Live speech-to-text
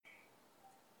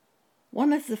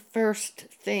One of the first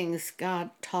things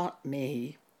God taught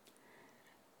me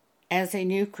as a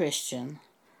new Christian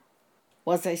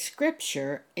was a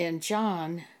scripture in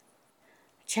John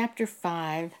chapter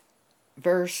 5,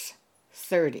 verse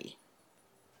 30.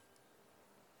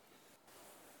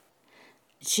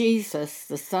 Jesus,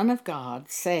 the Son of God,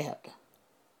 said,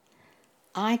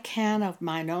 I can of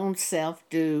mine own self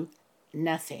do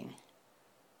nothing.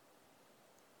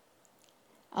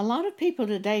 A lot of people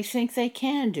today think they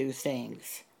can do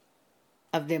things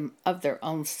of their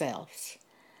own selves.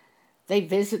 They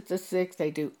visit the sick,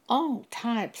 they do all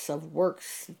types of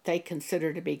works that they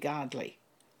consider to be godly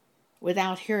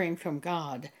without hearing from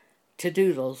God to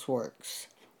do those works.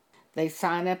 They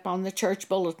sign up on the church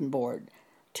bulletin board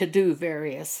to do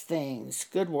various things,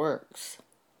 good works.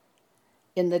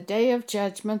 In the day of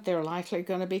judgment, they're likely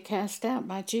going to be cast out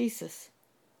by Jesus,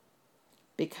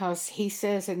 because he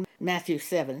says in Matthew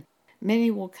 7,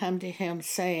 many will come to him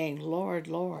saying, Lord,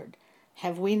 Lord,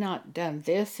 have we not done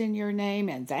this in your name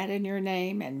and that in your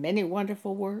name and many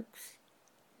wonderful works?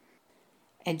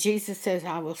 And Jesus says,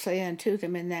 I will say unto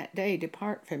them in that day,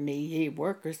 depart from me, ye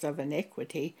workers of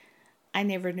iniquity, I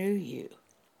never knew you.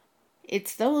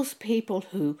 It's those people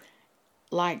who,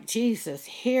 like Jesus,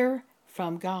 hear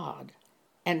from God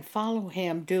and follow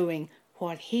him doing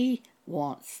what he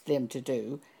wants them to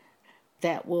do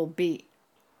that will be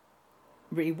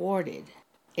rewarded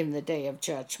in the day of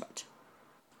judgment.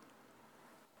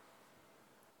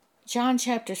 John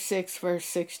chapter 6, verse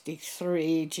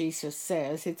 63, Jesus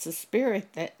says, it's the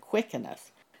spirit that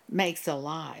quickeneth, makes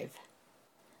alive.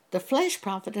 The flesh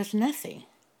profiteth nothing.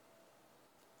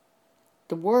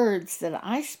 The words that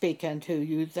I speak unto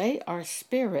you, they are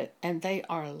spirit and they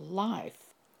are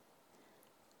life.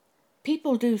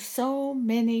 People do so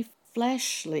many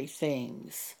fleshly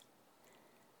things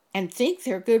and think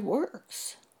they're good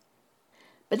works.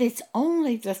 But it's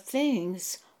only the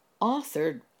things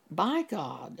authored by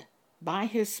God, by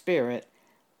his Spirit,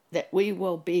 that we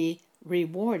will be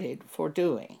rewarded for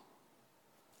doing.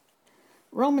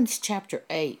 Romans chapter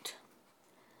 8.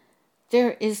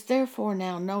 There is therefore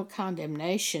now no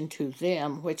condemnation to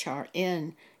them which are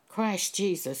in Christ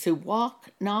Jesus, who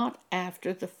walk not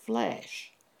after the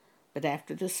flesh, but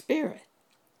after the Spirit.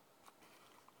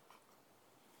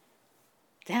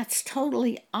 That's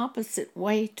totally opposite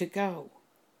way to go.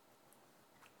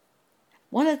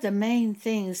 One of the main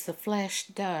things the flesh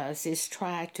does is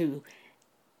try to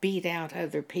beat out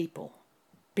other people,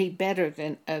 be better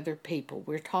than other people.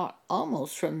 We're taught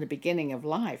almost from the beginning of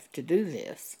life to do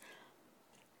this.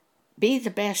 Be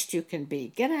the best you can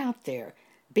be. Get out there.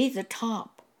 Be the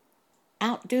top.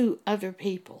 Outdo other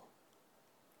people.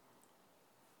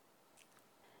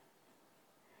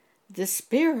 The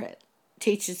Spirit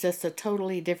teaches us a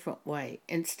totally different way.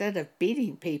 Instead of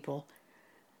beating people,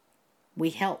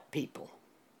 we help people.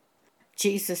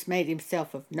 Jesus made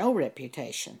himself of no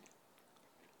reputation.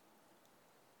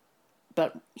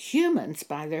 But humans,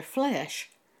 by their flesh,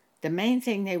 the main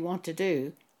thing they want to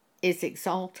do is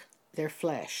exalt their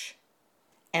flesh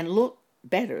and look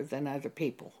better than other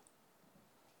people.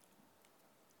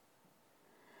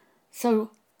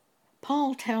 So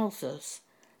Paul tells us,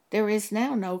 there is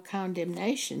now no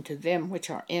condemnation to them which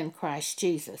are in Christ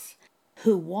Jesus,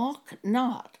 who walk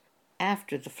not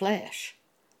after the flesh,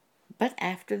 but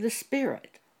after the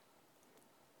Spirit.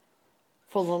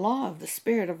 For the law of the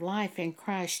Spirit of life in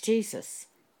Christ Jesus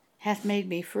hath made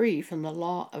me free from the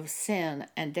law of sin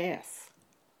and death.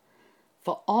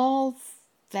 For all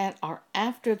that are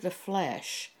after the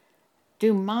flesh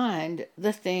do mind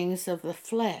the things of the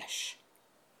flesh,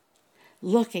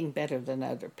 looking better than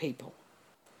other people,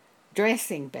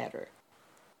 dressing better,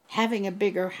 having a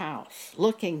bigger house,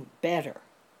 looking better.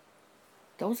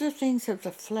 Those are things of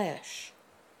the flesh.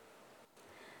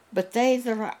 But they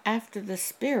that are after the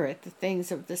Spirit, the things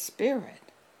of the Spirit.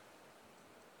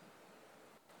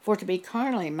 For to be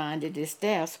carnally minded is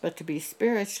death, but to be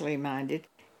spiritually minded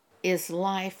is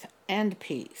life and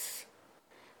peace.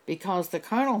 Because the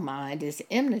carnal mind is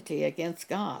enmity against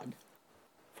God,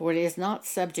 for it is not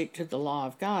subject to the law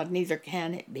of God, neither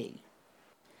can it be.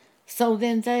 So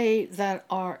then they that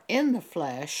are in the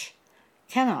flesh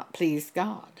cannot please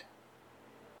God.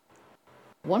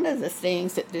 One of the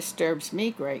things that disturbs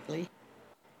me greatly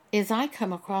is I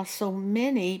come across so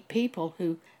many people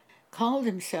who call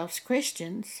themselves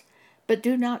Christians, but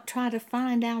do not try to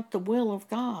find out the will of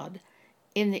God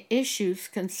in the issues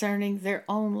concerning their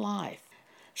own life.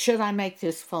 Should I make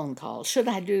this phone call? Should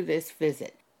I do this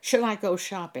visit? Should I go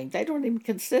shopping? They don't even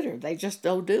consider. They just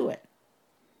don't do it.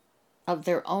 Of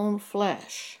their own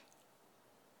flesh.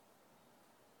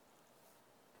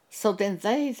 So then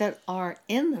they that are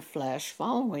in the flesh,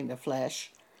 following the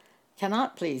flesh,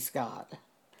 cannot please God.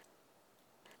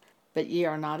 But ye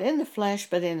are not in the flesh,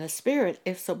 but in the Spirit,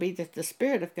 if so be that the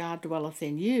Spirit of God dwelleth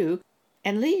in you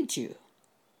and leads you.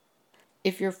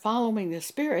 If you're following the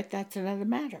Spirit, that's another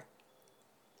matter.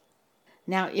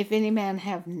 Now, if any man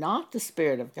have not the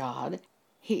Spirit of God,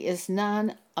 he is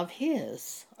none of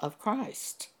his, of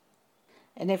Christ.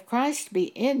 And if Christ be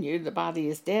in you, the body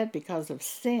is dead because of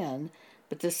sin,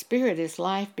 but the Spirit is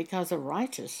life because of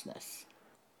righteousness.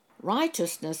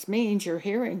 Righteousness means you're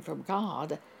hearing from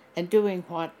God and doing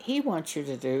what He wants you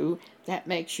to do. That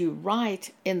makes you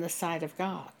right in the sight of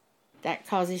God. That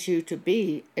causes you to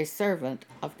be a servant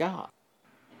of God.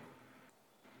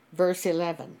 Verse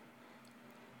 11.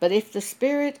 But if the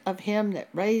Spirit of him that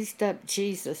raised up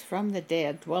Jesus from the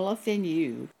dead dwelleth in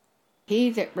you, he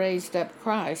that raised up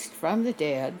Christ from the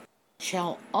dead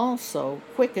shall also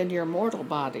quicken your mortal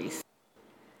bodies,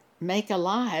 make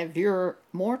alive your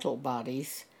mortal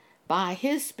bodies by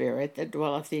his Spirit that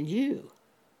dwelleth in you.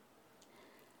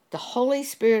 The Holy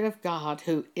Spirit of God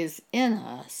who is in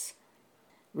us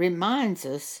reminds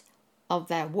us of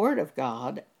that Word of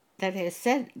God that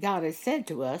God has said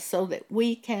to us, so that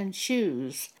we can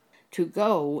choose to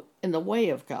go in the way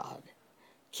of God,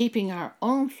 keeping our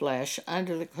own flesh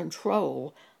under the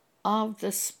control of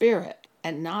the Spirit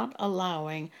and not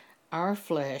allowing our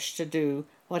flesh to do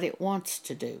what it wants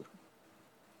to do.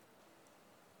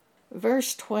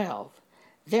 Verse 12.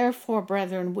 Therefore,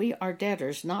 brethren, we are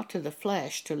debtors not to the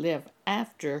flesh, to live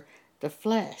after the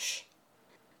flesh.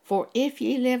 For if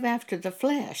ye live after the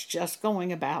flesh, just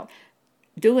going about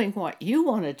doing what you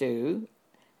want to do,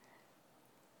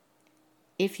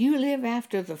 if you live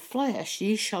after the flesh,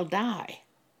 ye shall die.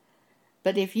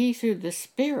 But if ye through the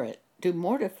Spirit do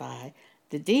mortify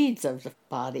the deeds of the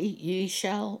body, ye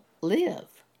shall live.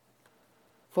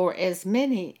 For as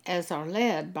many as are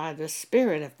led by the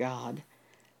Spirit of God,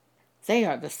 they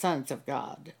are the sons of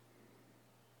God.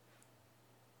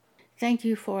 Thank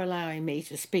you for allowing me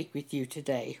to speak with you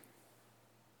today.